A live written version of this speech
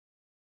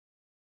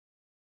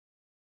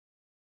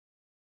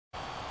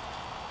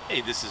Hey,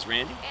 this is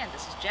Randy. And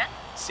this is Jen.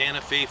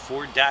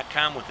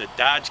 SantaFeFord.com with a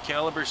Dodge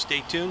Caliber.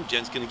 Stay tuned.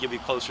 Jen's going to give you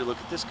a closer look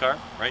at this car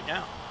right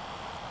now.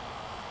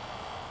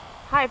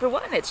 Hi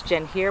everyone, it's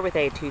Jen here with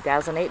a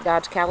 2008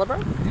 Dodge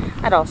Caliber.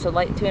 I'd also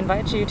like to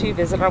invite you to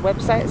visit our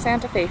website,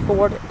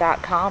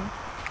 SantaFeFord.com.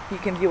 You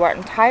can view our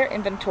entire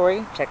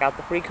inventory, check out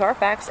the free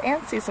Carfax,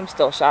 and see some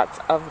still shots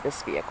of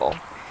this vehicle.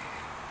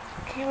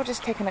 Okay, we're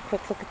just taking a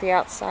quick look at the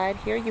outside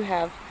here. You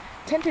have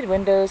tinted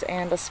windows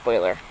and a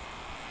spoiler.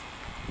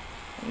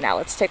 Now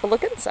let's take a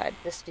look inside.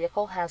 This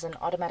vehicle has an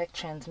automatic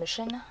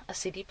transmission, a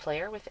CD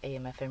player with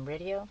AM/FM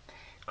radio,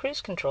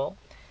 cruise control,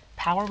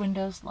 power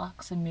windows,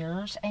 locks and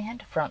mirrors,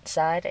 and front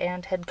side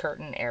and head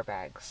curtain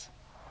airbags.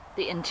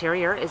 The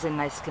interior is in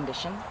nice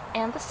condition,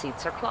 and the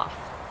seats are cloth.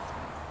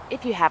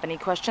 If you have any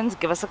questions,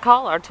 give us a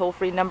call. Our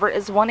toll-free number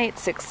is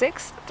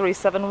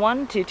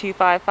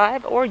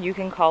 1-866-371-2255, or you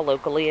can call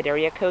locally at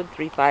area code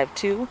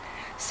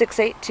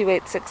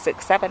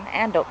 352-682-8667,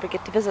 and don't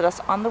forget to visit us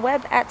on the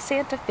web at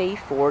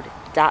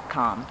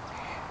SantaFeFord.com.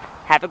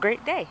 Have a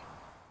great day.